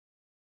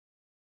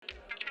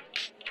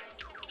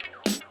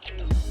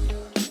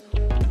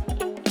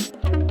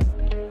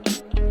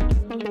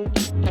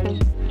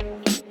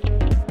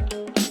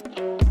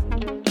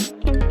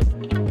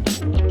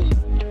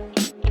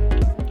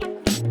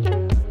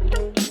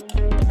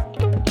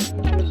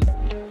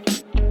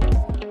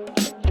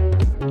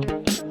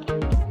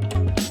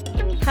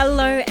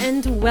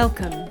and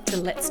welcome to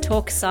Let's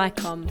Talk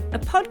SciComm, a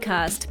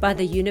podcast by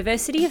the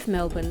University of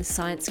Melbourne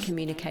Science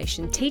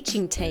Communication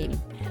Teaching Team.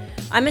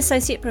 I'm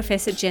Associate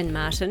Professor Jen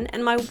Martin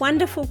and my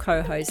wonderful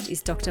co-host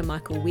is Dr.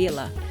 Michael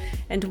Wheeler,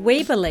 and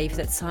we believe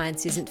that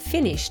science isn't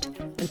finished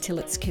until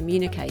it's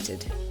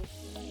communicated.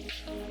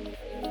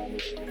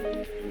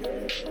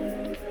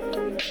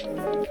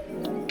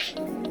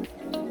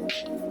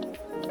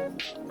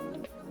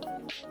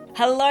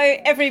 Hello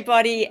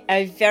everybody,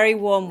 a very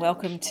warm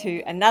welcome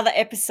to another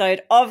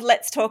episode of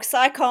Let's Talk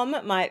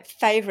SciComm, my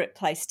favourite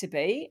place to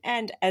be.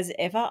 And as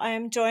ever, I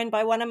am joined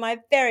by one of my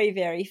very,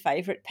 very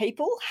favourite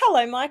people.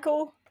 Hello,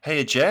 Michael.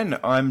 Hey Jen,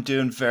 I'm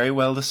doing very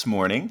well this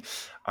morning.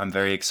 I'm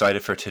very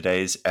excited for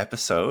today's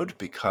episode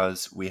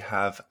because we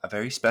have a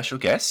very special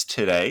guest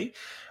today.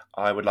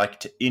 I would like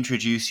to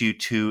introduce you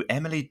to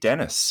Emily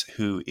Dennis,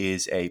 who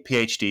is a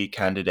PhD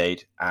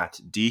candidate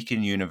at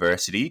Deakin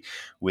University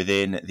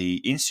within the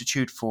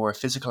Institute for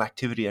Physical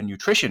Activity and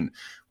Nutrition,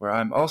 where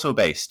I'm also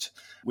based,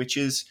 which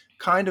is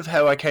kind of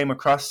how I came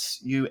across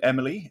you,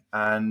 Emily,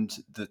 and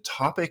the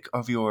topic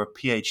of your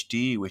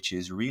PhD, which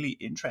is really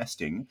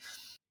interesting,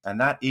 and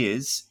that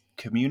is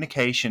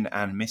communication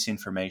and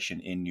misinformation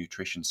in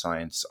nutrition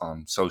science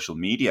on social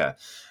media.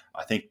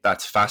 I think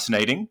that's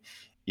fascinating.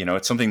 You know,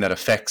 it's something that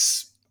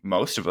affects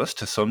most of us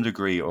to some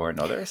degree or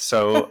another.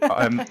 So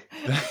I'm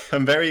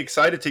very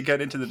excited to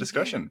get into the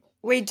discussion.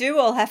 We do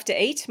all have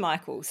to eat,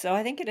 Michael, so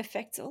I think it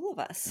affects all of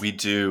us. We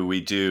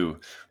do.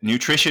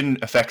 Nutrition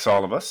affects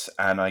all of us,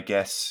 and I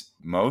guess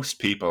most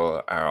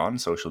people are on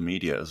social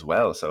media as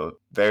well. So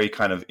very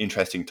kind of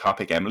interesting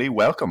topic, Emily.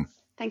 Welcome.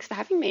 Thanks for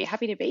having me.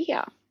 Happy to be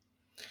here.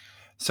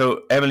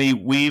 So, Emily,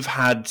 we've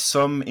had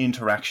some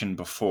interaction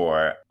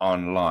before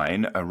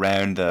online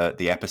around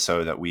the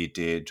episode that we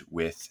did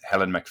with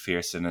Helen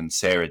McPherson and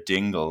Sarah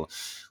Dingle,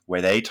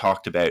 where they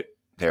talked about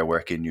their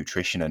work in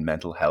nutrition and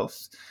mental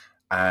health.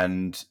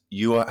 And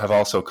you have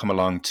also come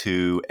along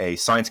to a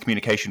science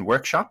communication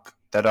workshop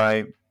that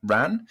I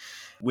ran,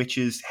 which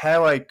is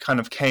how I kind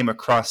of came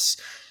across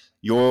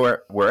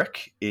your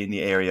work in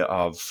the area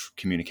of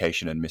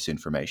communication and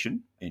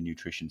misinformation in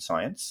nutrition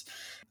science.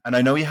 And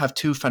I know you have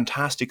two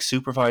fantastic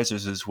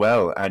supervisors as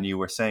well. And you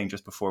were saying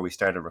just before we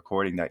started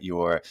recording that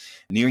you're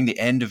nearing the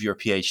end of your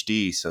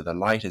PhD. So the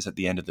light is at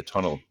the end of the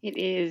tunnel. It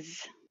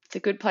is. It's a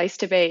good place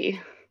to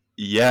be.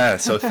 Yeah.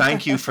 So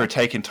thank you for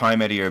taking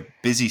time out of your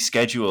busy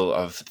schedule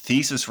of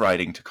thesis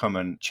writing to come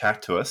and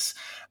chat to us.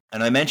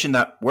 And I mentioned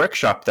that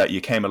workshop that you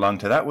came along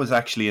to. That was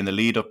actually in the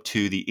lead up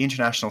to the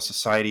International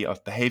Society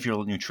of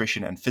Behavioral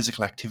Nutrition and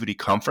Physical Activity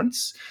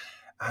Conference.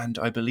 And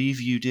I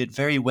believe you did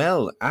very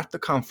well at the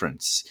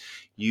conference.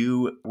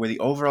 You were the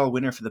overall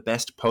winner for the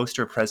best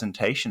poster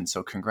presentation,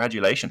 so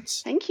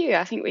congratulations. Thank you.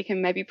 I think we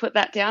can maybe put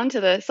that down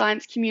to the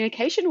science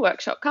communication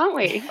workshop, can't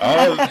we?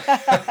 Oh,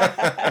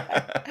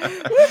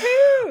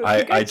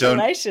 woohoo!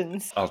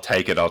 Congratulations. I'll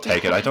take it.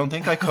 I don't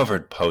think I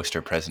covered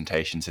poster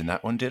presentations in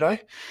that one, did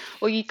I?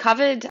 Well, you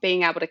covered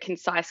being able to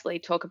concisely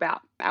talk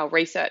about our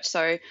research.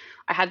 So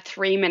I had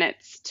 3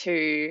 minutes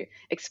to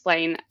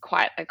explain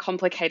quite a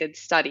complicated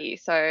study.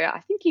 So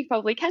I think you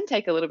probably can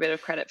take a little bit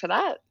of credit for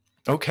that.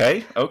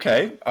 Okay.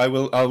 I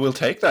will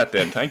take that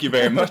then. Thank you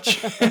very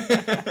much.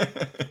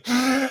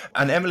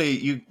 And Emily,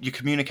 you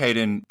communicate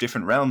in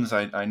different realms.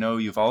 I know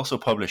you've also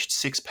published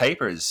 6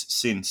 papers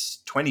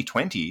since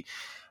 2020.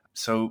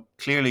 So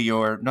clearly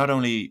you're not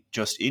only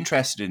just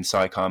interested in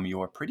SciComm,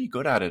 you're pretty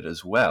good at it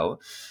as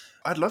well.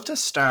 I'd love to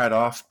start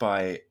off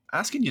by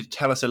asking you to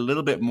tell us a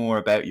little bit more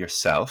about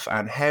yourself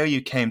and how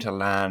you came to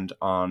land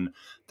on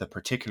the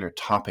particular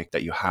topic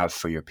that you have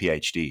for your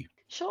PhD.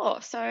 Sure.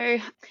 So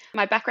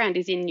my background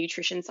is in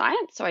nutrition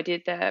science. So I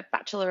did the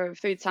Bachelor of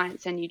Food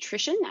Science and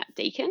Nutrition at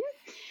Deakin.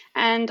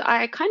 And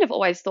I kind of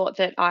always thought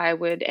that I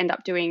would end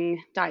up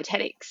doing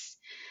dietetics.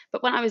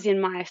 But when I was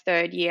in my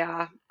 3rd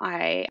year,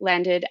 I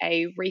landed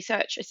a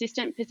research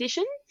assistant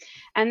position.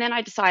 And then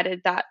I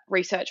decided that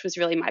research was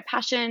really my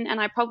passion and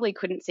I probably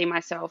couldn't see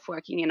myself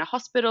working in a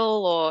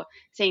hospital or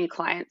seeing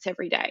clients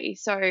every day.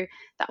 So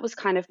that was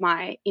kind of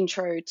my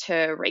intro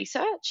to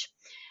research.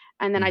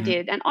 And then I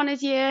did an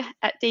honours year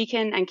at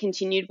Deakin and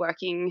continued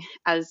working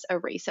as a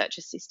research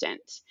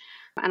assistant.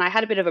 And I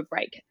had a bit of a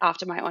break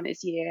after my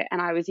honours year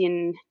and I was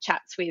in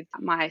chats with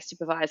my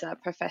supervisor,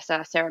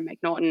 Professor Sarah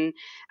McNaughton,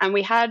 and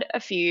we had a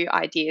few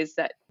ideas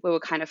that we were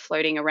kind of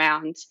floating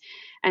around.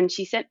 And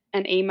she sent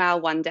an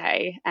email one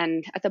day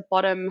and at the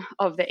bottom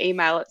of the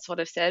email it sort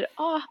of said,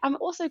 I'm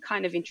also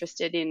kind of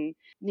interested in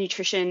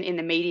nutrition in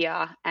the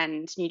media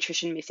and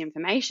nutrition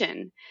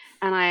misinformation.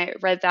 And I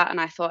read that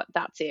and I thought,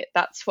 that's it.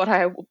 That's what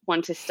I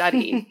want to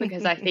study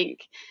because I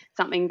think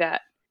something that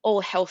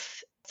all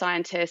health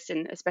scientists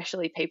and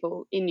especially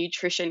people in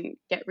nutrition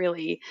get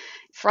really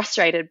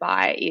frustrated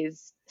by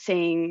is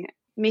seeing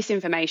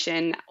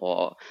misinformation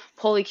or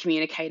poorly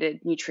communicated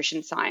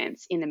nutrition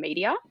science in the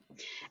media.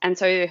 And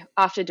so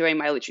after doing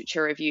my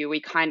literature review, we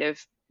kind of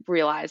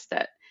realized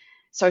that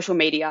social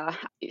media,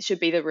 it should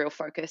be the real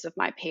focus of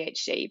my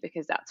PhD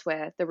because that's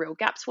where the real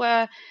gaps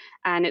were.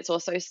 And it's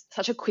also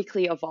such a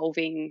quickly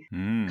evolving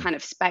kind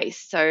of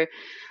space. So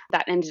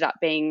that ended up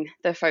being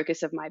the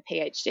focus of my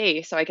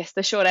PhD. So I guess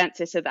the short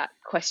answer to that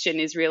question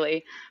is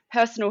really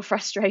personal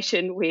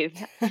frustration with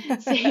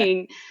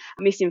seeing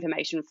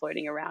misinformation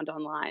floating around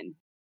online.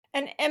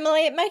 And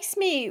Emily, it makes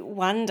me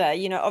wonder,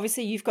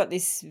 obviously you've got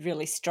this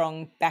really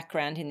strong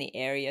background in the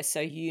area, so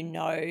you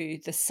know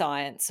the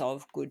science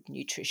of good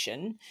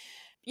nutrition.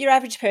 Your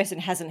average person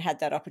hasn't had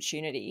that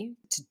opportunity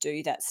to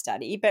do that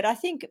study, but I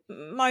think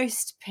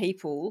most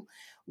people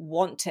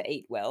want to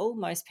eat well.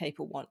 Most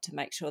people want to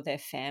make sure their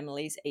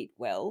families eat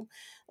well.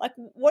 Like,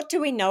 what do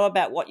we know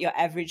about what your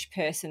average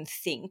person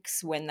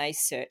thinks when they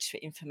search for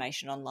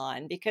information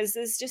online? Because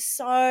there's just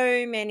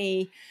so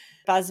many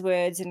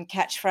buzzwords and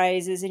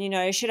catchphrases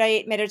and, should I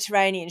eat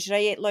Mediterranean? Should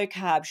I eat low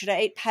carb? Should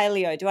I eat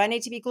paleo? Do I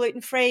need to be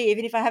gluten-free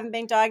even if I haven't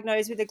been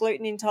diagnosed with a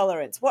gluten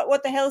intolerance?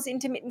 What the hell is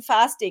intermittent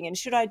fasting and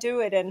should I do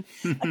it? And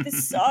like,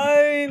 there's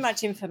so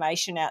much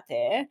information out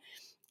there.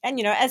 And,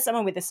 as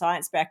someone with a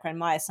science background,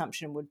 my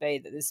assumption would be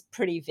that there's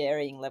pretty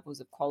varying levels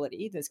of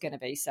quality. There's going to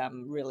be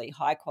some really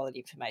high quality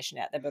information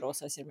out there, but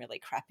also some really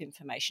crap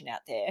information out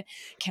there.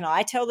 Can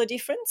I tell the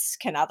difference?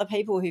 Can other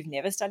people who've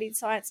never studied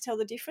science tell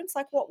the difference?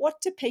 Like, what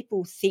do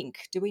people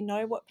think? Do we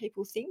know what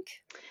people think?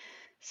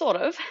 Sort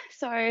of.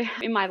 So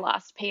in my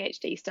last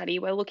PhD study,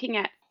 we're looking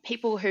at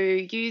people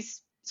who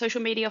use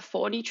social media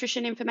for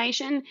nutrition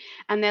information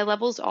and their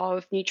levels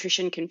of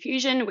nutrition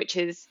confusion, which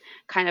is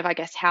kind of, I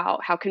guess, how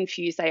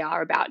confused they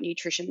are about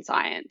nutrition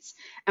science.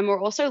 And we're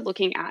also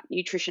looking at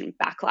nutrition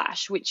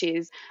backlash, which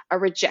is a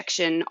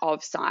rejection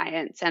of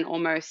science and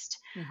almost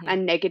a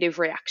negative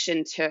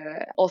reaction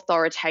to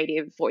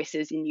authoritative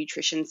voices in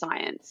nutrition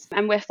science.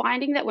 And we're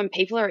finding that when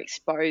people are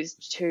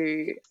exposed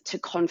to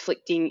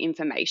conflicting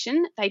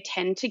information, they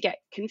tend to get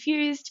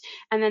confused.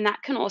 And then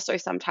that can also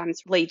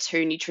sometimes lead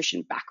to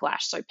nutrition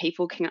backlash. So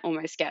people can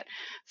almost get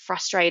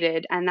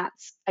frustrated. And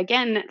that's,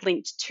 again,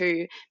 linked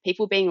to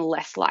people being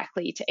less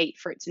likely to eat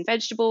fruits and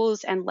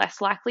vegetables and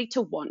less likely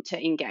to want to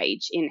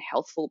engage in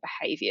healthful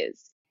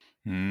behaviors.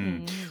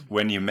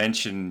 When you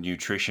mentioned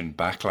nutrition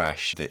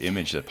backlash, the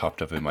image that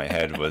popped up in my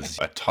head was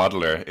a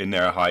toddler in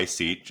their high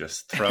seat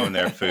just throwing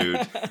their food.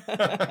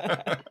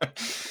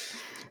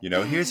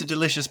 Here's a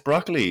delicious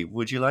broccoli.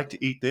 Would you like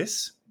to eat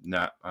this?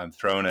 Nah, I'm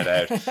throwing it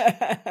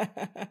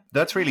out.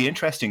 That's really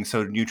interesting.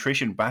 So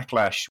nutrition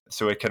backlash,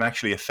 so it can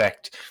actually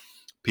affect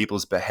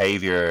people's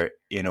behavior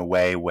in a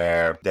way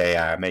where they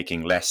are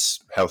making less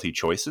healthy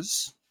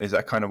choices. Is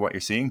that kind of what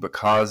you're seeing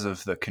because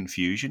of the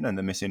confusion and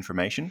the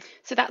misinformation?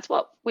 So that's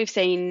what we've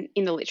seen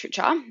in the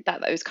literature,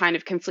 that those kind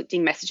of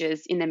conflicting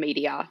messages in the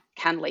media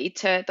can lead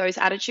to those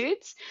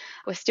attitudes.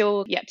 We're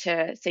still yet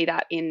to see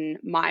that in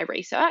my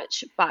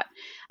research, but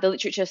the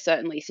literature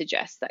certainly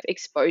suggests that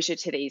exposure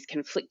to these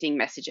conflicting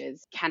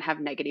messages can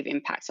have negative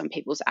impacts on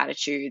people's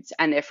attitudes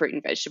and their fruit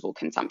and vegetable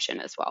consumption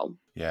as well.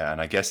 Yeah,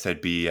 and I guess they'd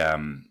be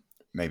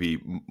maybe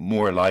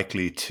more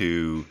likely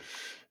to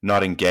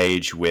not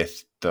engage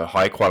with the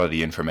high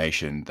quality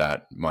information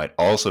that might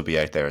also be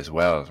out there as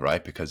well,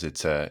 right? Because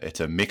it's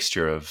a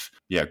mixture of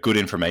good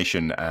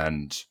information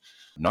and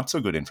not so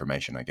good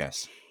information, I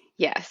guess.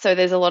 Yeah, so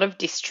there's a lot of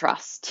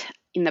distrust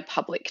in the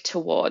public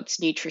towards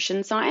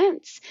nutrition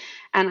science.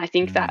 And I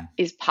think that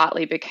is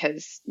partly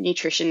because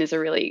nutrition is a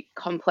really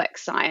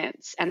complex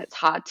science and it's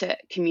hard to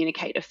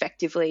communicate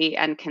effectively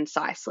and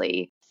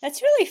concisely.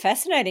 That's really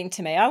fascinating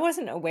to me. I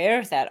wasn't aware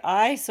of that.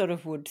 I sort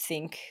of would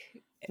think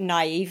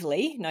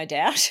naively, no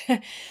doubt,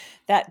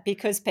 that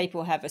because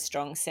people have a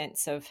strong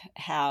sense of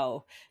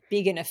how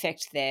big an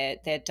effect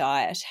their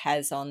diet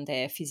has on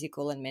their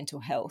physical and mental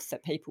health,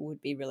 that people would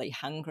be really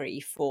hungry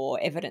for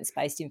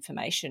evidence-based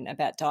information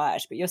about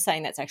diet. But you're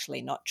saying that's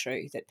actually not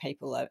true, that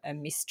people are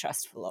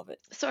mistrustful of it.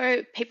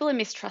 So people are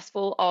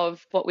mistrustful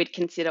of what we'd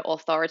consider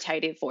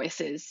authoritative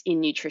voices in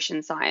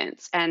nutrition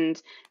science.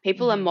 And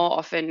people are more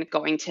often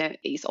going to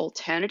these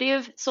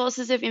alternative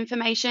sources of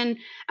information.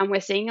 And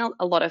we're seeing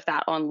a lot of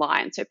that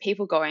online. So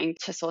people going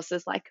to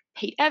sources like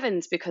Pete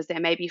Evans because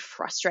they're maybe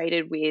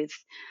frustrated with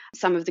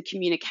some of the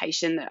communication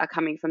that are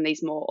coming from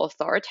these more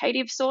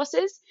authoritative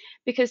sources,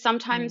 because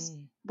sometimes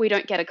we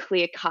don't get a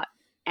clear-cut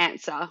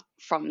answer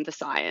from the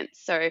science.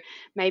 So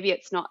maybe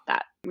it's not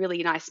that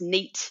really nice,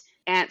 neat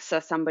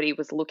answer somebody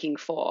was looking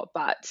for,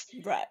 but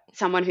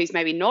someone who's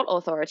maybe not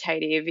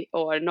authoritative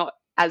or not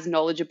as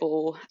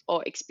knowledgeable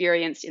or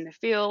experienced in the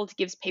field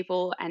gives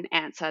people an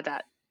answer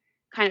that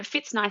kind of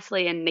fits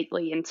nicely and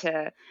neatly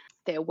into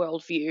their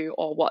worldview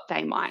or what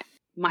they might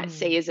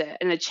see as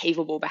an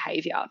achievable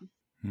behavior.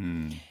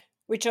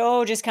 Which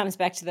all just comes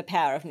back to the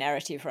power of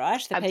narrative,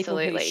 right? The people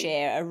who Absolutely.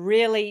 share a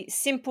really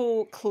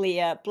simple,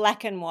 clear,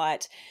 black and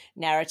white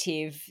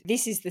narrative.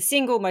 This is the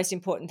single most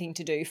important thing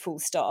to do, full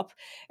stop.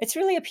 It's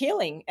really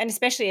appealing. And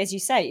especially, as you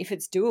say, if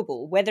it's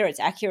doable, whether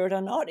it's accurate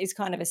or not is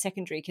kind of a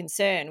secondary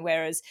concern.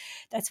 Whereas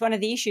that's one of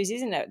the issues,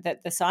 isn't it?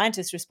 That the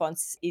scientist's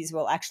response is,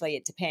 well, actually,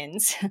 it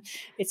depends.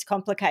 It's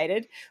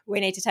complicated. We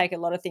need to take a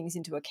lot of things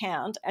into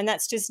account. And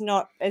that's just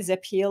not as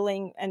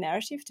appealing a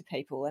narrative to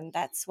people. And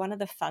that's one of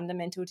the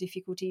fundamental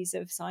difficulties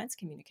of science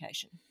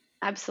communication.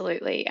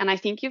 Absolutely. And I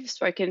think you've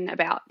spoken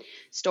about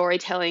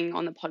storytelling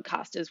on the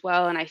podcast as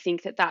well. And I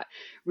think that that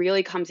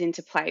really comes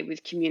into play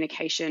with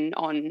communication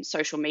on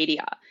social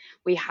media.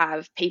 We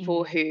have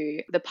people who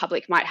the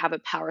public might have a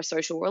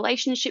parasocial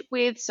relationship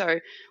with. So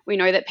we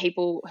know that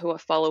people who are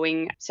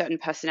following certain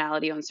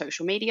personality on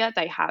social media,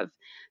 they have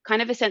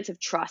kind of a sense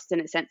of trust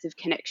and a sense of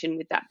connection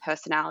with that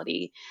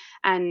personality.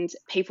 And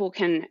people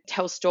can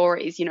tell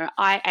stories,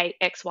 I ate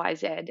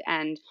XYZ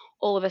and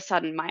all of a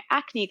sudden my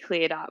acne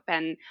cleared up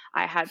and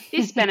I had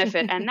this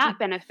benefit and that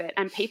benefit.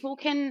 And people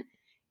can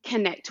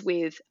connect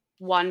with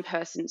one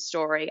person's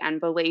story and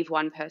believe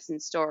one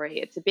person's story.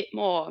 It's a bit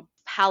more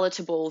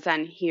palatable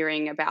than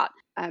hearing about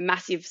a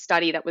massive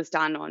study that was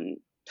done on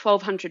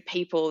 1,200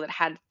 people that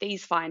had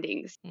these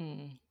findings.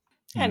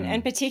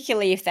 And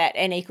particularly if that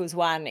N equals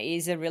 1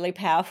 is a really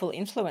powerful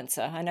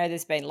influencer. I know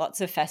there's been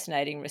lots of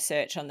fascinating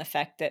research on the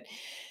fact that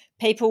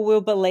people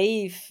will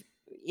believe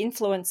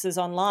influencers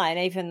online,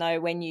 even though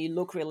when you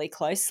look really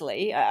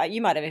closely,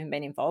 you might have even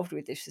been involved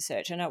with this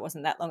research. I know it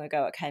wasn't that long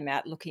ago it came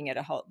out looking at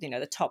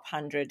the top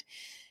 100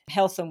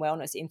 health and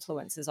wellness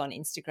influencers on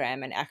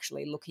Instagram and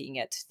actually looking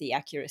at the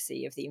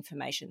accuracy of the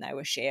information they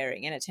were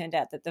sharing. And it turned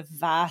out that the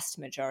vast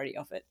majority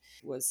of it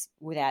was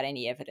without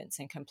any evidence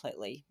and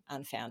completely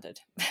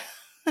unfounded.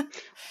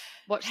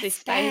 Watch That's this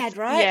space. bad,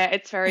 right? Yeah,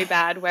 it's very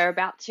bad.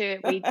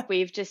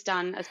 We've just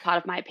done, as part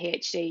of my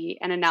PhD,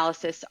 an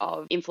analysis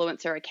of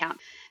influencer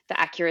accounts, the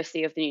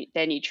accuracy of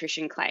their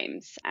nutrition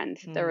claims, and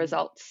the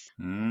results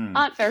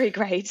aren't very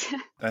great.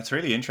 That's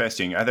really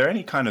interesting. Are there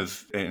any kind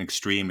of an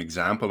extreme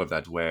example of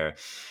that where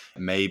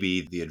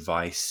maybe the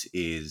advice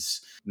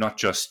is not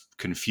just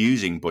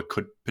confusing, but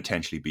could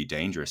potentially be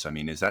dangerous? I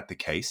mean, is that the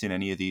case in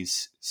any of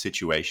these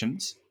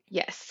situations?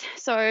 Yes.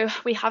 So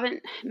we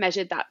haven't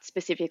measured that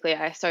specifically.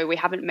 So we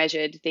haven't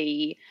measured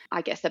the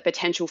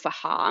potential for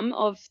harm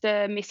of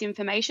the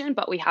misinformation,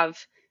 but we have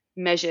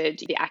measured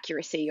the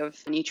accuracy of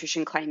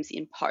nutrition claims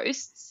in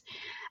posts.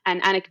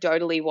 And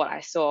anecdotally, what I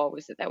saw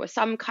was that there were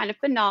some kind of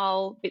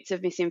banal bits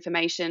of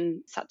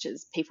misinformation, such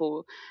as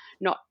people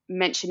not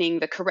mentioning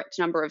the correct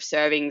number of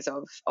servings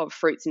of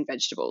fruits and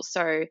vegetables.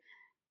 So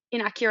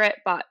inaccurate,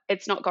 but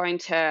it's not going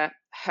to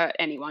hurt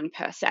anyone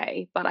per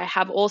se. But I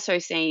have also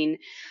seen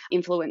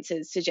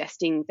influencers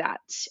suggesting that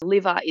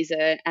liver is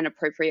an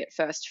appropriate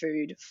first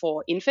food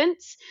for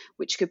infants,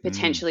 which could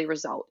potentially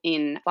result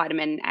in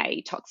vitamin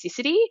A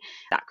toxicity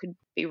that could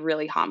be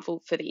really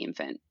harmful for the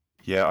infant.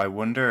 Yeah, I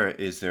wonder,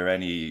 is there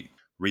any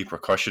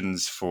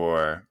repercussions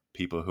for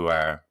people who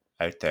are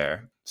out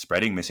there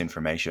spreading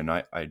misinformation?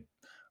 I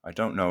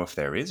don't know if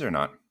there is or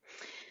not.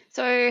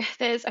 So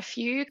there's a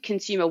few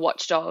consumer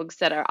watchdogs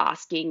that are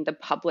asking the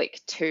public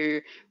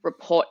to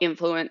report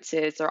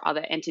influencers or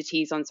other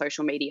entities on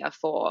social media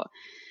for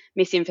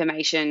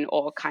misinformation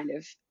or kind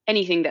of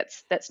anything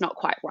that's not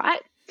quite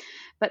right.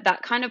 But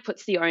that kind of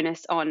puts the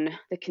onus on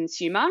the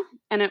consumer.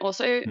 And it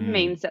also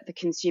means that the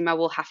consumer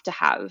will have to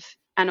have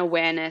an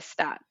awareness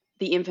that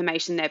the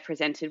information they're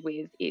presented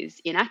with is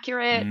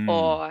inaccurate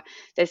or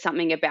there's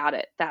something about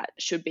it that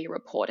should be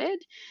reported.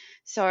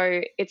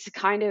 So it's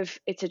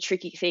a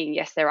tricky thing.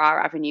 Yes, there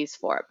are avenues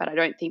for it, but I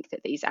don't think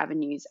that these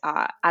avenues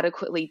are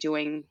adequately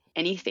doing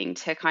anything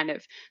to kind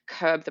of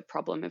curb the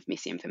problem of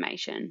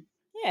misinformation.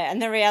 Yeah,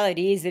 and the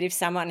reality is that if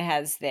someone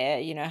has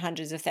their,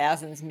 hundreds of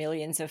thousands,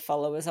 millions of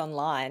followers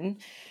online,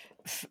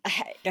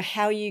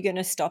 how are you going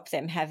to stop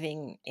them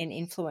having an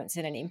influence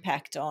and an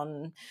impact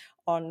on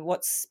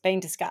what's being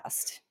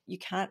discussed? You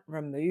can't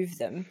remove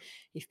them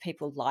if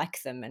people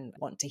like them and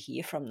want to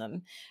hear from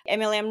them.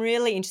 Emily, I'm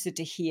really interested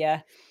to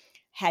hear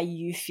how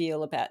you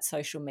feel about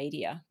social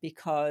media,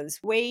 because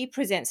we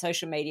present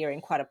social media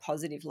in quite a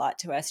positive light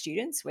to our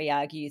students. We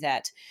argue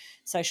that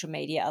social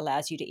media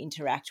allows you to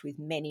interact with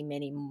many,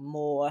 many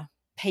more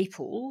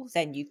people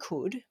than you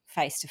could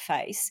face to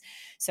face.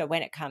 So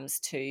when it comes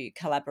to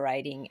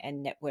collaborating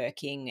and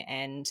networking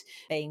and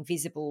being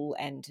visible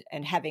and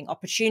having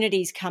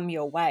opportunities come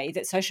your way,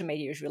 that social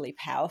media is really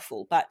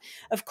powerful. But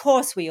of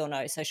course, we all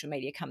know social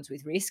media comes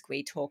with risk.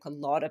 We talk a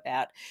lot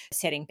about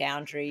setting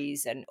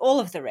boundaries and all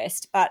of the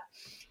rest. But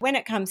when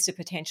it comes to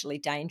potentially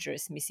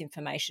dangerous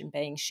misinformation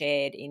being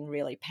shared in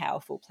really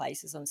powerful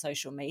places on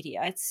social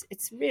media,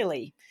 it's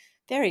really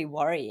very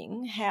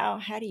worrying. How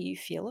do you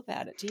feel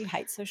about it? Do you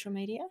hate social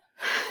media?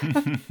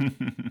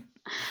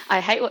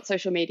 I hate what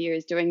social media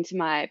is doing to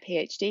my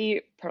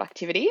PhD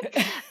productivity.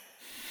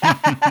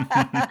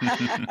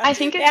 I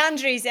think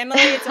boundaries, Emily.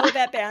 It's all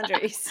about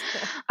boundaries.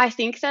 I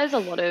think there's a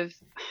lot of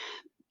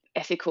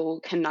ethical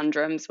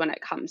conundrums when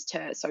it comes to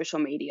social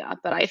media.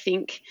 But I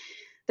think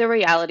the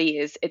reality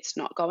is it's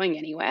not going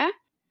anywhere.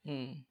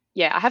 Mm.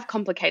 Yeah, I have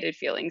complicated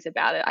feelings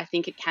about it. I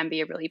think it can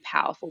be a really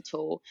powerful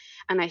tool.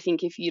 And I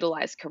think if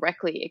utilized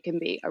correctly, it can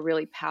be a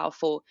really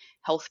powerful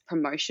health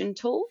promotion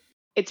tool.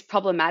 It's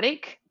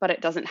problematic, but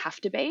it doesn't have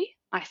to be.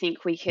 I think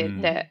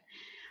Mm.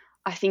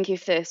 I think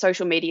if the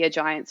social media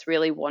giants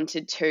really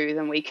wanted to,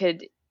 then we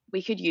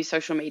could use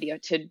social media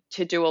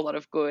to do a lot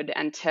of good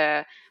and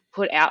to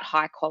put out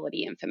high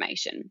quality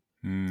information.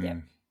 Yeah.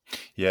 Mm.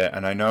 Yeah,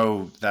 and I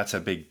know that's a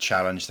big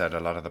challenge that a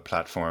lot of the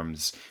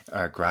platforms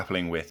are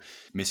grappling with,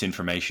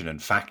 misinformation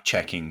and fact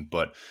checking.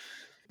 But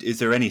is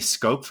there any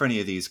scope for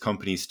any of these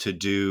companies to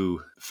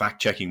do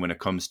fact checking when it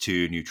comes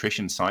to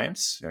nutrition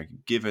science,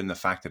 given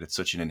the fact that it's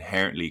such an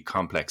inherently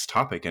complex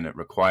topic and it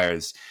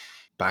requires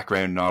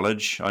background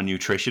knowledge on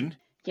nutrition?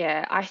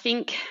 Yeah, I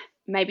think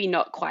maybe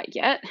not quite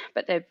yet,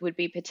 but there would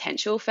be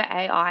potential for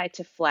AI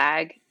to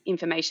flag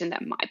information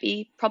that might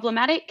be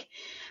problematic.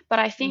 But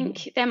I Mm-hmm.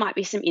 think there might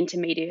be some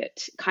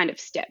intermediate kind of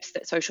steps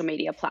that social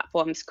media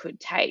platforms could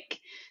take.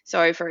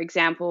 So, for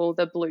example,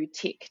 the blue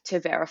tick to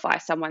verify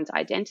someone's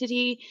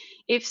identity.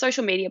 If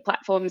social media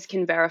platforms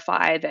can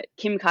verify that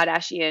Kim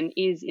Kardashian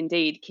is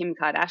indeed Kim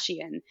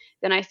Kardashian,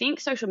 then I think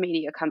social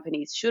media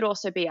companies should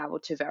also be able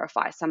to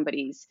verify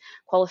somebody's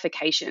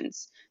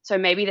qualifications. So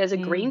maybe there's a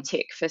green Mm.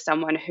 tick for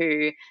someone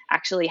who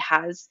actually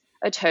has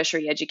a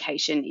tertiary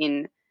education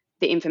in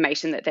the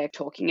information that they're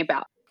talking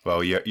about.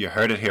 Well, you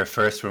heard it here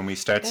first when we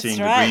start That's seeing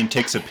the right. green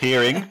ticks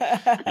appearing.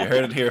 You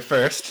heard it here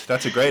first.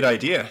 That's a great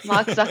idea.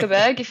 Mark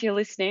Zuckerberg, if you're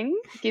listening,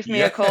 give me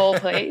a Yeah. call,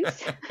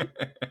 please.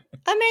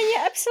 I mean,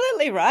 you're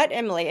absolutely right,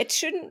 Emily. It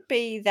shouldn't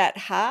be that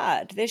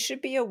hard. There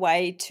should be a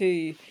way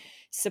to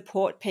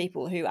support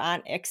people who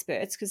aren't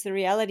experts, because the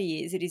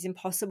reality is it is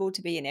impossible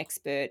to be an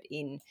expert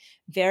in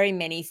very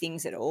many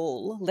things at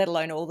all, let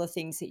alone all the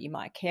things that you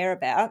might care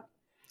about.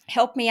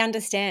 Help me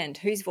understand,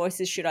 whose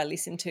voices should I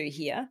listen to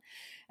here,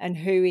 and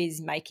who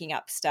is making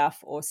up stuff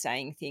or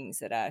saying things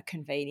that are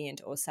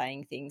convenient or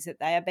saying things that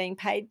they are being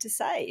paid to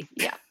say.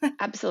 Yeah,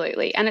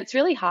 absolutely. And it's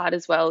really hard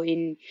as well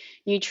in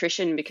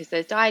nutrition because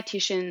there's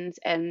dietitians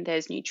and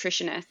there's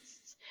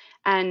nutritionists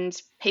and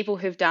people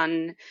who've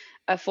done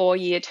a 4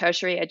 year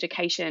tertiary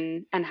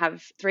education and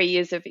have 3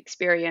 years of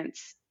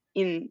experience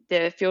in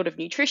the field of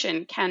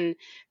nutrition can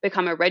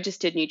become a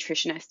registered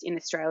nutritionist in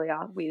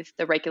Australia with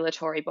the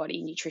regulatory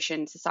body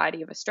Nutrition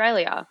Society of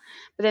Australia.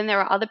 But then there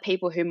are other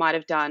people who might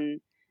have done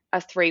a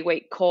 3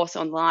 week course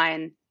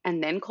online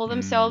and then call Mm.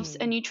 themselves a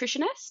Mm.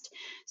 nutritionist.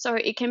 So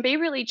it can be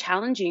really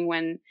challenging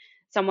when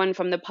someone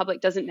from the public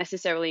doesn't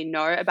necessarily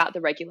know about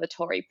the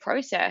regulatory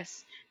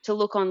process to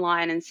look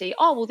online and see,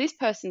 oh, well, this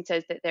person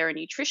says that they're a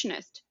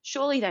nutritionist.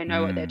 Surely they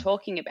know what they're Mm.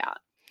 talking about.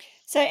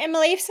 So,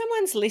 Emily, if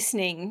someone's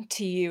listening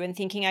to you and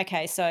thinking,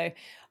 okay, so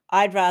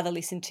I'd rather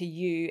listen to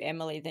you,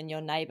 Emily, than your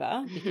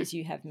neighbour because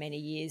you have many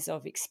years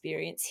of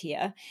experience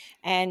here.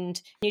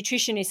 And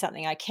nutrition is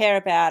something I care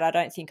about. I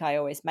don't think I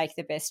always make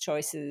the best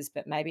choices,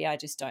 but maybe I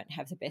just don't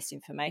have the best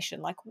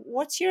information. Like,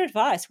 what's your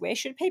advice? Where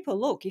should people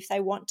look if they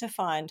want to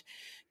find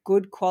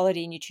good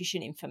quality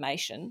nutrition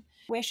information?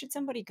 Where should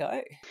somebody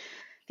go?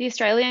 The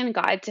Australian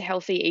Guide to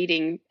Healthy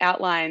Eating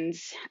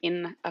outlines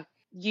in a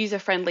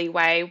user-friendly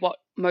way what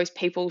most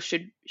people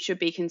should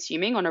be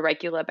consuming on a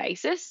regular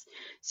basis.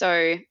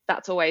 So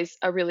that's always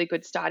a really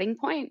good starting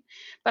point.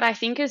 But I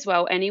think as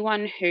well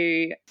anyone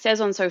who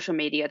says on social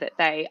media that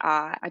they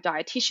are a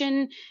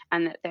dietitian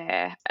and that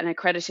they're an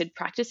accredited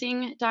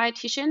practicing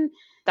dietitian,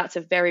 that's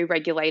a very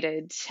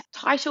regulated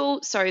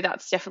title. So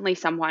that's definitely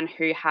someone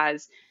who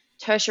has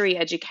tertiary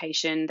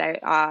education. They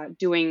are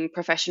doing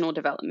professional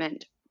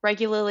development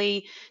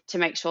regularly to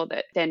make sure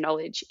that their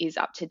knowledge is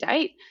up to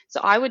date. So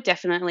I would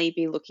definitely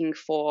be looking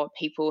for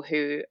people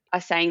who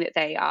are saying that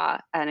they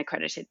are an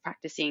accredited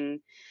practicing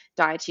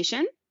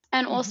dietitian.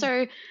 And Mm-hmm.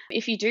 also,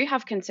 if you do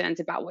have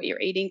concerns about what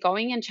you're eating,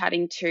 going and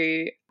chatting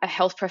to a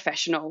health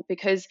professional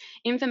because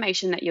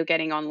information that you're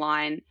getting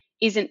online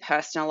isn't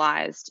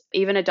personalized.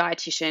 Even a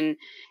dietitian,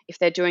 if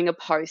they're doing a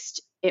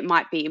post, it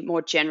might be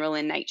more general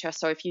in nature.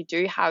 So if you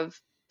do have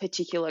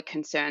particular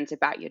concerns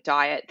about your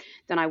diet,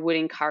 then I would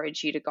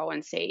encourage you to go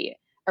and see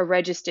a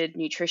registered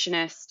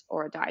nutritionist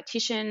or a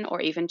dietitian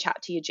or even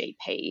chat to your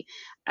GP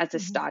as a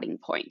Mm-hmm. starting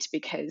point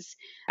because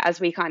as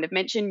we kind of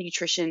mentioned,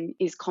 nutrition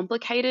is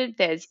complicated.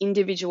 There's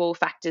individual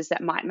factors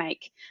that might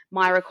make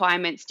my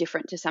requirements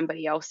different to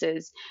somebody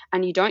else's,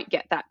 and you don't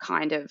get that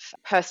kind of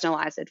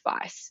personalized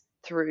advice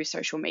through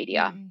social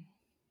media. Mm.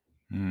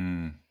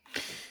 Mm.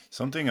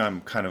 Something I'm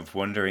kind of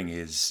wondering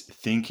is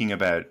thinking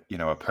about,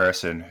 a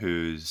person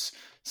who's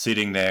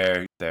sitting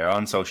there, they're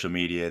on social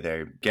media,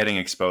 they're getting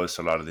exposed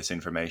to a lot of this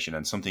information,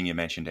 and something you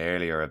mentioned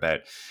earlier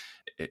about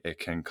it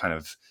can kind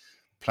of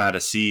plant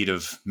a seed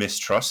of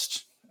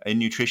mistrust in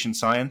nutrition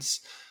science.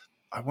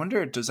 I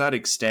wonder, does that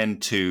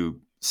extend to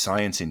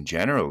science in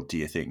general, do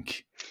you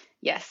think?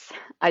 Yes,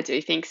 I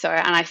do think so.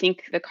 And I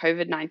think the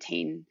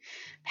COVID-19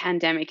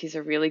 pandemic is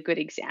a really good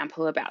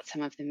example about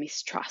some of the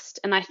mistrust.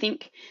 And I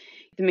think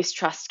the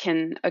mistrust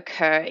can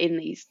occur in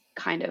these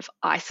kind of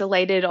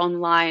isolated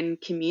online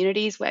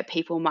communities where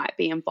people might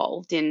be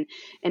involved in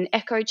an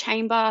echo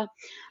chamber.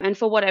 And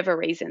for whatever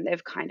reason,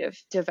 they've kind of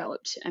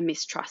developed a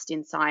mistrust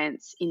in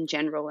science in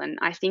general. And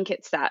I think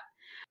it's that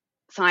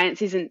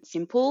science isn't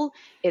simple.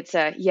 It's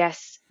a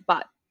yes,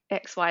 but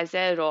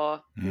XYZ,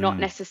 or not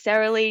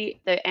necessarily.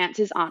 The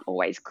answers aren't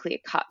always clear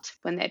cut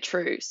when they're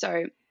true.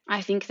 So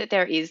I think that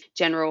there is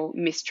general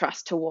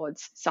mistrust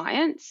towards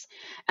science.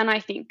 And I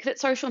think that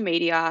social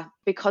media,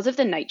 because of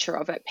the nature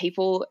of it,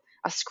 people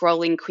are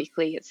scrolling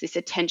quickly. It's this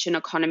attention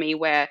economy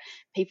where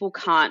people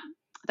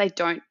they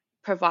don't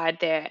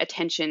provide their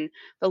attention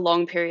for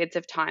long periods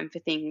of time for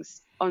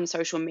things on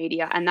social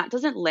media. And that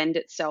doesn't lend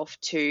itself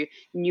to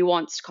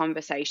nuanced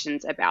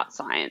conversations about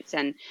science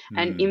and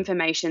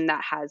information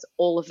that has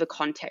all of the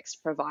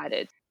context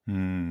provided.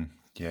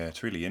 Yeah,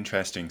 it's really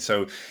interesting.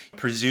 So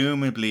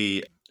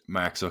presumably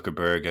Mark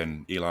Zuckerberg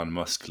and Elon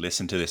Musk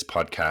listen to this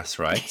podcast,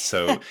 right?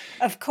 So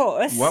Of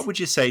course. what would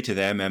you say to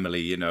them, Emily?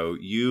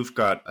 You've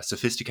got a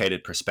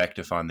sophisticated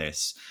perspective on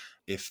this.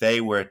 If they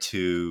were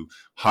to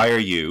hire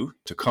you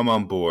to come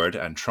on board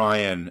and try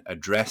and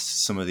address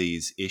some of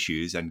these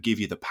issues and give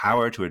you the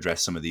power to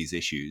address some of these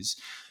issues,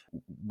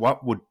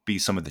 what would be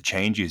some of the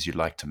changes you'd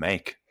like to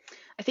make?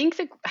 I think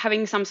that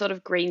having some sort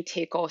of green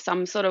tick or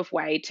some sort of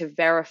way to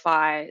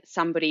verify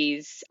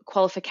somebody's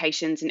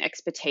qualifications and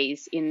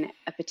expertise in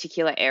a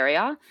particular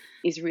area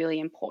is really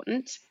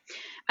important.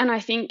 And I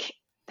think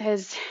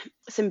there's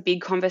some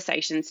big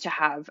conversations to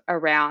have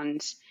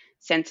around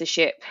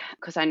censorship,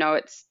 because I know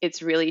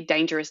it's really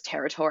dangerous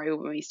territory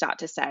when we start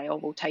to say, oh,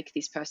 we'll take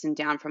this person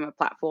down from a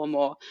platform,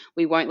 or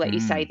we won't let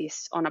you say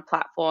this on a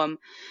platform.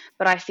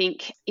 But I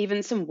think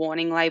even some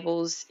warning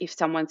labels, if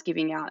someone's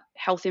giving out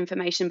health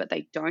information but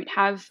they don't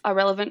have a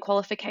relevant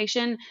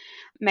qualification,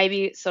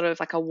 maybe sort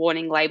of like a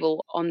warning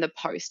label on the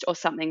post or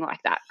something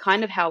like that,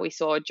 kind of how we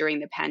saw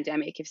during the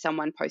pandemic. If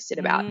someone posted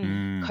about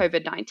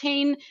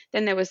COVID-19,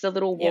 then there was the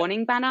little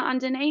warning banner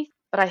underneath.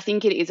 But I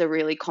think it is a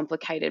really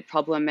complicated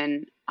problem,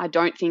 and I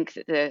don't think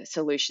that the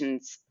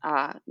solutions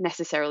are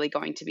necessarily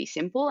going to be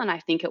simple. And I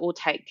think it will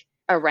take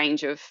a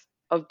range of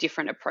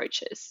different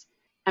approaches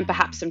and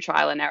perhaps some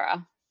trial and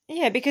error.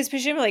 Yeah, because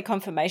presumably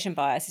confirmation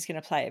bias is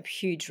going to play a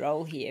huge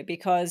role here,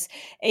 because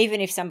even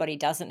if somebody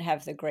doesn't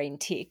have the green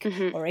tick,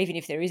 or even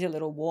if there is a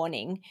little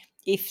warning,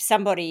 if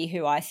somebody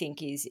who I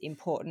think is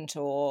important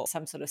or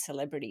some sort of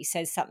celebrity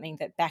says something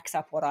that backs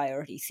up what I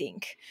already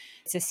think,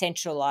 it's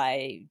essential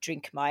I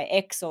drink my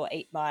X or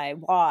eat my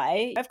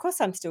Y, of course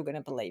I'm still going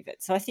to believe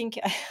it. So I think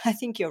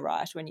you're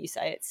right when you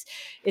say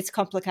it's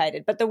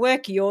complicated. But the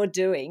work you're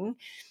doing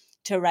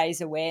to raise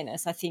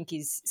awareness, I think,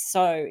 is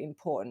so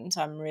important.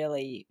 I'm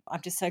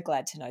just so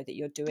glad to know that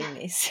you're doing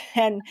this.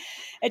 And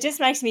it just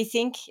makes me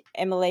think,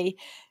 Emily,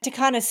 to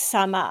kind of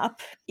sum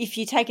up, if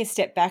you take a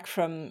step back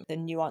from the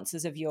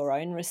nuances of your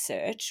own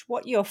research,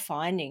 what you're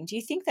finding, do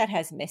you think that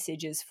has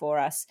messages for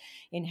us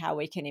in how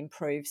we can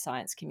improve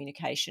science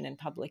communication and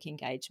public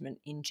engagement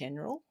in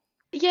general?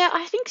 Yeah,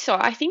 I think so.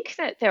 I think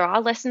that there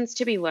are lessons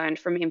to be learned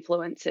from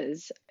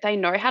influencers. They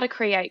know how to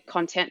create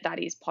content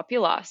that is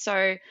popular.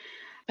 So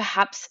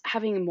perhaps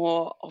having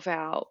more of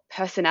our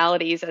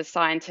personalities as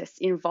scientists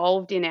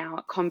involved in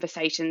our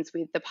conversations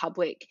with the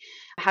public,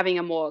 having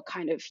a more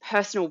kind of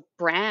personal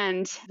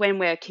brand when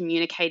we're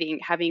communicating,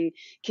 having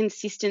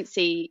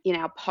consistency in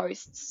our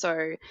posts.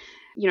 So,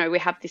 we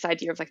have this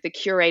idea of like the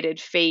curated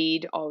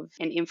feed of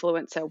an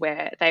influencer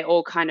where they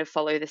all kind of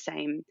follow the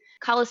same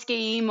color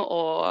scheme,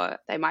 or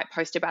they might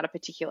post about a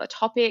particular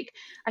topic.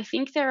 I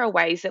think there are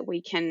ways that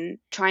we can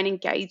try and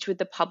engage with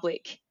the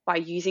public by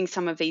using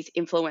some of these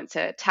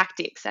influencer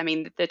tactics. I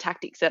mean, the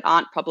tactics that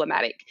aren't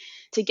problematic,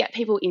 to get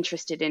people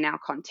interested in our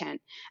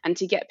content and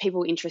to get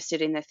people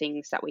interested in the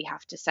things that we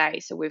have to say.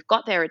 So we've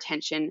got their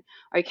attention,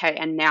 okay,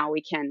 and now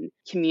we can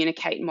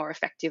communicate more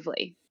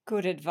effectively.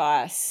 Good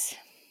advice.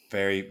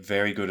 Very,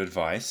 very good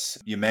advice.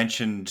 You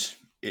mentioned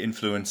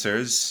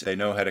influencers. They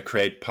know how to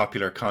create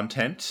popular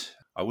content.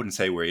 I wouldn't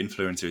say we're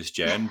influencers,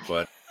 Jen,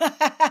 but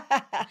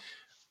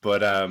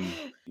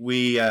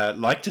we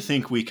like to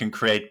think we can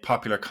create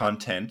popular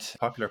content.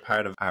 Popular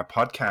part of our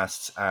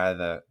podcasts are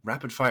the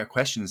rapid fire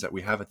questions that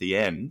we have at the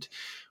end.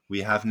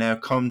 We have now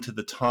come to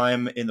the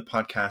time in the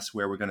podcast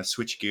where we're going to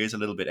switch gears a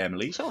little bit,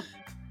 Emily. Sure.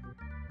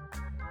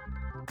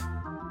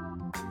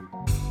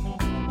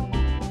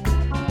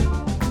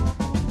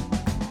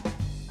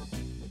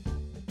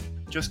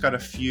 Just got a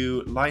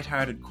few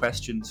lighthearted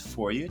questions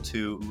for you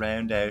to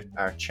round out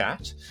our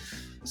chat.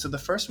 So the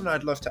first one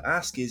I'd love to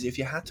ask is, if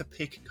you had to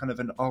pick kind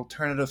of an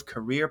alternative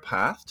career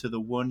path to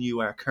the one you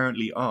are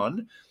currently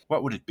on,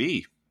 what would it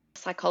be?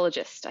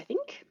 Psychologist, I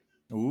think.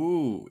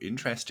 Ooh,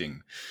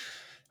 interesting.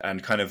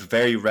 And kind of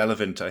very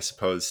relevant, I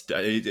suppose.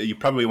 You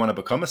probably want to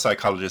become a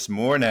psychologist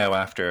more now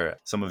after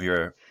some of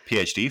your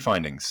PhD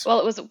findings.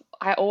 Well,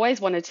 I always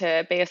wanted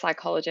to be a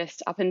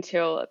psychologist up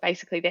until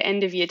basically the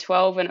end of year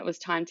 12, when it was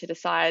time to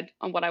decide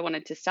on what I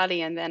wanted to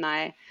study. And then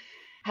I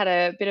had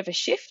a bit of a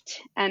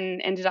shift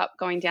and ended up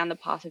going down the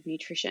path of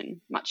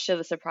nutrition, much to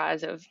the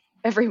surprise of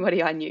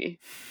everybody I knew.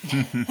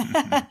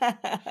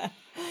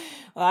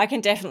 Well, I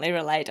can definitely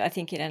relate. I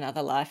think in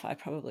another life I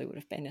probably would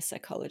have been a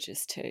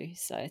psychologist too,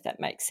 so that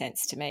makes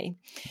sense to me.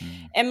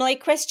 Emily,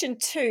 question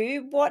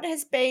 2, what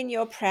has been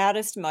your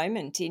proudest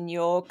moment in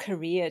your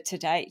career to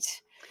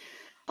date?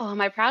 Oh,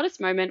 my proudest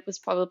moment was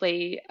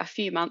probably a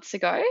few months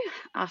ago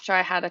after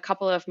I had a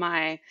couple of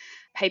my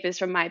papers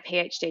from my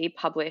PhD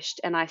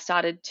published, and I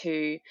started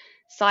to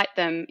cite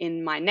them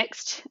in my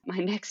next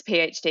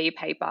PhD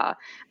paper,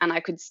 and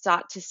I could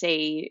start to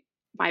see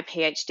my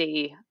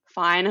PhD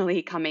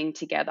finally coming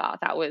together.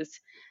 I was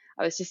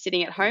just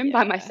sitting at home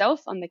by Yeah.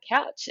 myself on the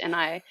couch, and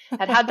I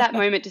had that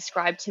moment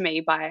described to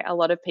me by a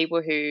lot of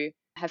people who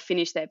have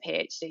finished their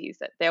PhDs,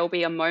 that there will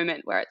be a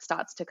moment where it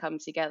starts to come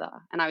together.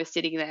 And I was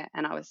sitting there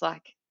and I was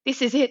like,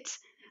 this is it.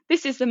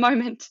 This is the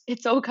moment.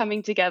 It's all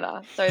coming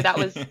together. So that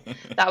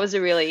was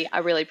a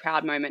really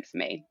proud moment for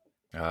me.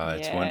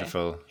 It's Yeah.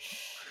 wonderful.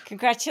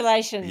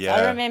 Congratulations. Yeah.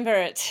 I remember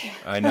it.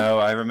 I know.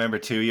 I remember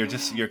too.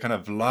 You're kind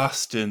of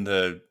lost in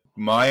the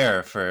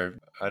mire for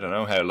I don't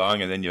know how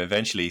long, and then you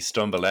eventually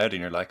stumble out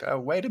and you're like, oh,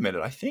 wait a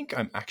minute, I think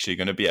I'm actually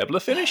going to be able to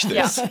finish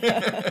this.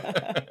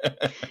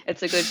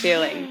 It's a good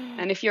feeling.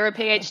 And if you're a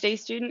PhD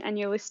student and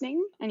you're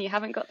listening and you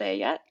haven't got there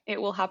yet, it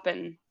will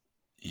happen.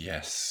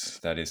 Yes,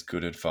 that is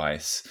good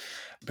advice.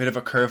 A bit of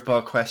a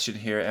curveball question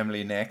here,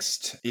 Emily,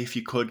 next. If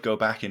you could go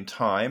back in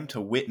time to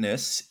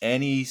witness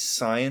any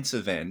science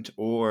event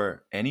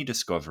or any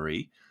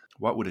discovery,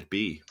 what would it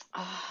be?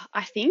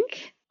 I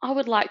think I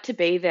would like to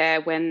be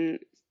there when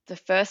the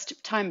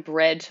first time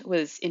bread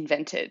was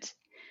invented,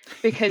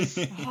 because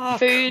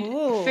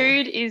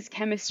food is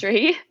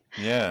chemistry.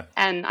 Yeah.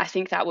 And I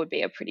think that would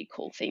be a pretty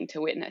cool thing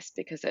to witness,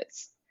 because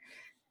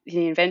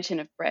the invention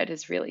of bread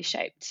has really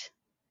shaped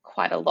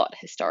quite a lot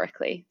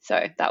historically.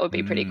 So that would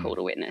be pretty cool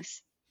to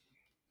witness.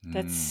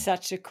 That's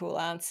such a cool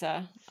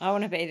answer. I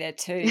want to be there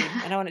too,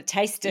 and I want to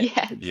taste it.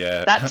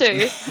 Yeah. That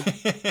too.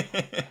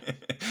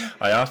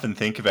 I often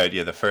think about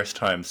the first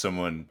time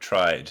someone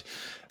tried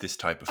this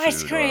type of food.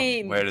 Ice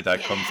cream. Where did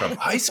that come from?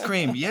 Ice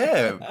cream,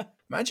 yeah.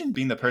 Imagine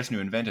being the person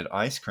who invented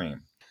ice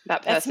cream.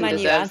 That person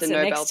deserves a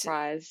Nobel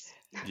Prize.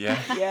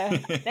 Yeah. Yeah.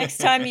 Next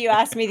time you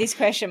ask me this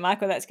question,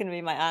 Michael, that's going to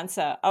be my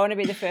answer. I want to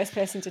be the first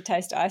person to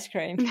taste ice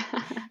cream.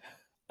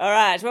 All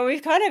right. Well,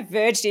 we've kind of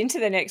verged into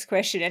the next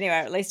question anyway, or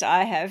at least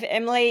I have.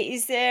 Emily,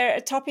 is there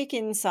a topic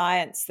in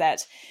science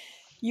that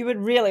you would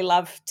really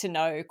love to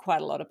know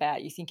quite a lot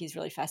about, you think is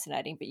really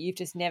fascinating, but you've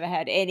just never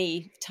had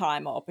any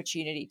time or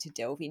opportunity to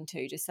delve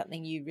into, just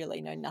something you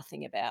really know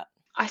nothing about?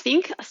 I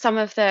think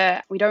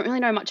we don't really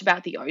know much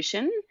about the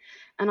ocean,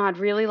 and I'd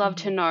really love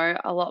to know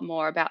a lot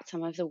more about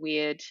some of the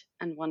weird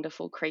and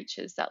wonderful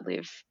creatures that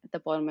live at the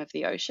bottom of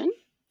the ocean.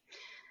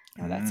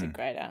 Oh, that's a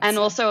great answer. And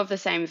also of the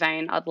same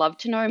vein, I'd love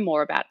to know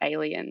more about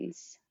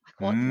aliens.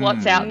 Like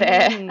what's out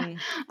there?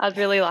 I'd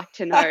really like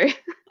to know.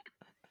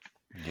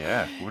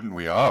 Yeah, wouldn't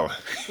we all?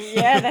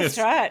 Yeah, that's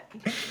right.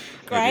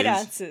 Great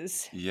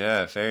answers.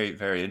 Yeah, very,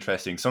 very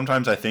interesting.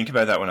 Sometimes I think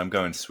about that when I'm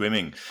going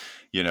swimming.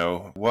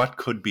 What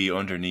could be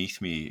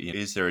underneath me?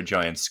 Is there a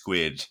giant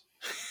squid?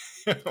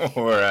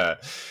 Or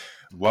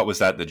what was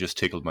that just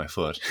tickled my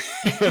foot?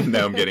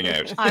 Now I'm getting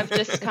out. I've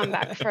just come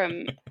back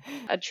from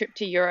a trip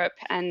to Europe,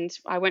 and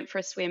I went for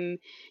a swim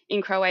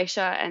in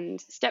Croatia and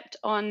stepped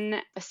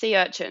on a sea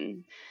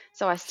urchin.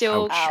 So I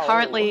still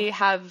currently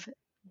have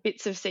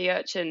bits of sea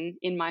urchin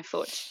in my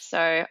foot. So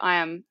I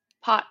am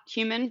part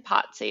human,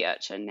 part sea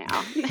urchin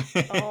now.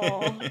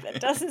 Oh,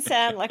 that doesn't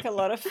sound like a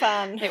lot of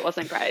fun. It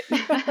wasn't great.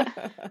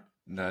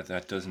 No,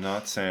 that does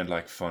not sound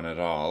like fun at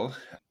all.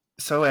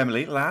 So,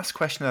 Emily, last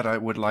question that I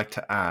would like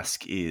to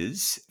ask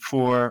is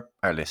for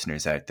our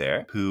listeners out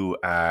there who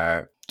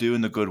are doing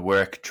the good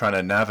work, trying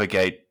to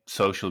navigate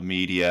social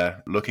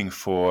media, looking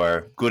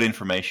for good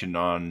information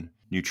on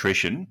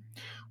nutrition,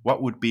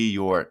 what would be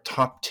your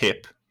top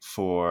tip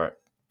for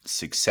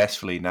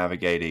successfully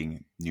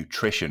navigating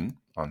nutrition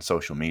on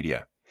social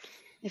media?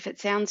 If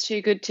it sounds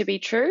too good to be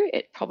true,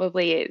 it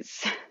probably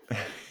is.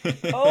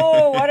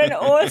 Oh, what an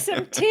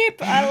awesome tip.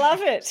 I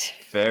love it.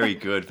 Very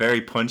good.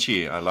 Very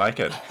punchy. I like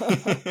it.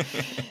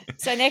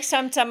 So next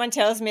time someone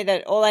tells me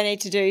that all I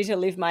need to do to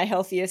live my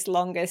healthiest,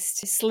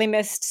 longest,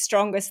 slimmest,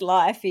 strongest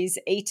life is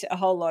eat a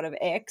whole lot of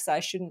X, I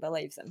shouldn't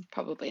believe them.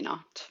 Probably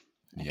not.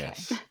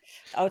 Yes.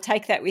 I'll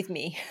take that with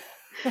me.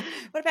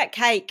 What about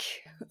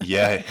cake?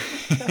 Yeah.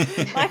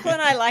 Michael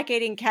and I like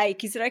eating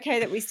cake. Is it okay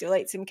that we still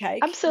eat some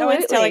cake? Absolutely. No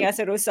one's telling us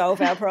it'll solve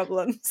our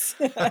problems.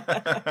 It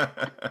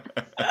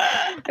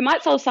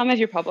might solve some of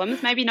your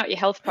problems, maybe not your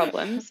health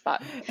problems,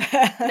 but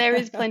there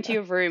is plenty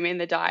of room in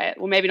the diet.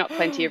 Well, maybe not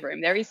plenty of room.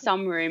 There is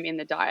some room in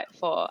the diet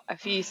for a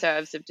few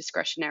serves of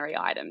discretionary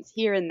items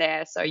here and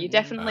there. So you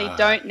definitely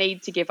don't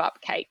need to give up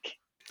cake.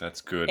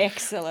 That's good.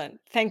 Excellent.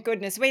 Thank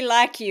goodness. We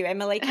like you,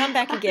 Emily. Come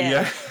back again.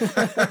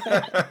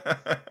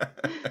 Yeah.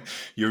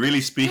 You're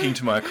really speaking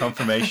to my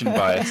confirmation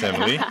bias,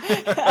 Emily.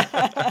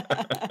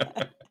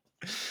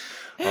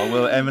 Oh,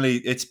 well, Emily,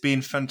 it's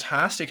been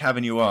fantastic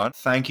having you on.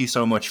 Thank you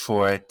so much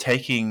for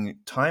taking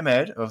time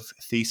out of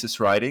thesis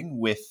writing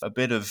with a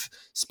bit of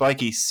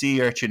spiky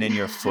sea urchin in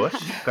your foot.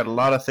 You've got a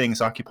lot of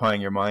things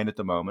occupying your mind at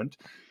the moment.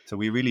 So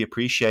we really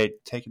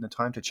appreciate taking the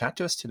time to chat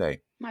to us today.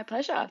 My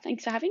pleasure.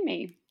 Thanks for having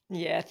me.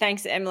 Yeah,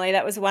 thanks, Emily.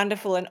 That was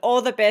wonderful, and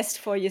all the best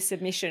for your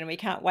submission. We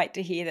can't wait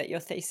to hear that your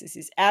thesis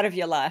is out of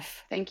your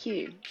life. Thank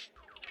you.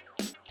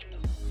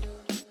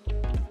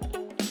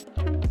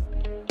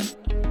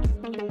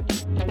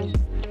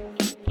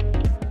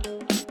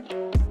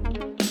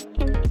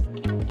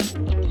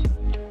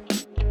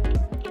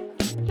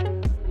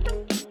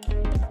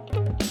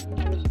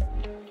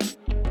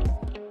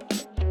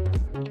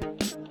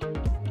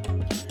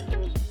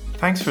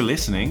 Thanks for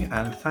listening,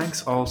 and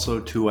thanks also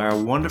to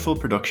our wonderful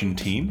production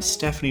team,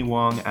 Stephanie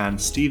Wong and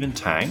Stephen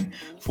Tang,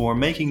 for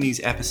making these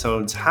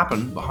episodes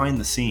happen behind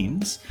the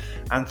scenes.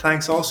 And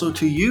thanks also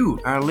to you,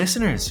 our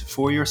listeners,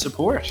 for your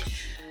support.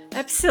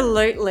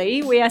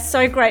 Absolutely. We are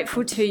so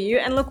grateful to you.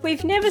 And look,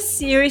 we've never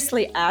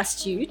seriously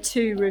asked you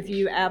to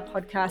review our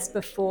podcast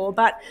before,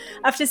 but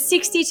after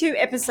 62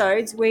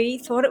 episodes, we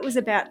thought it was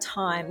about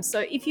time.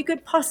 So if you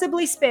could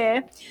possibly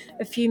spare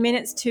a few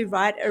minutes to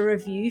write a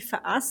review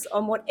for us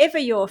on whatever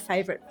your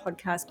favourite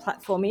podcast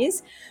platform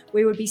is,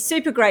 we would be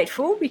super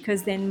grateful,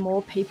 because then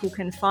more people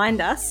can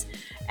find us.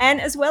 And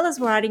as well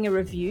as writing a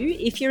review,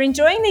 if you're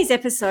enjoying these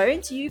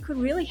episodes, you could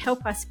really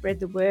help us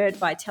spread the word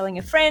by telling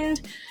a friend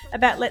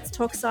about Let's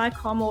Talk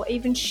SciComm, or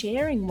even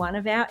sharing one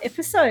of our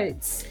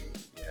episodes.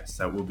 Yes,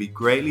 that will be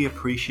greatly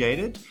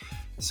appreciated.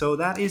 So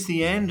that is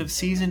the end of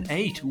Season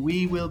 8.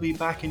 We will be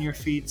back in your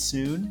feed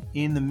soon.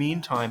 In the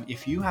meantime,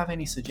 if you have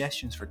any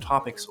suggestions for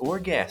topics or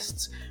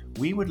guests,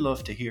 we would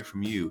love to hear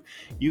from you.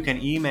 You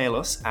can email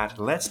us at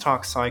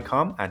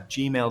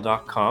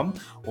letstalkscicom@gmail.com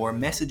or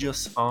message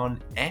us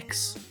on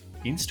X,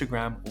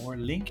 Instagram, or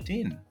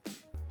LinkedIn.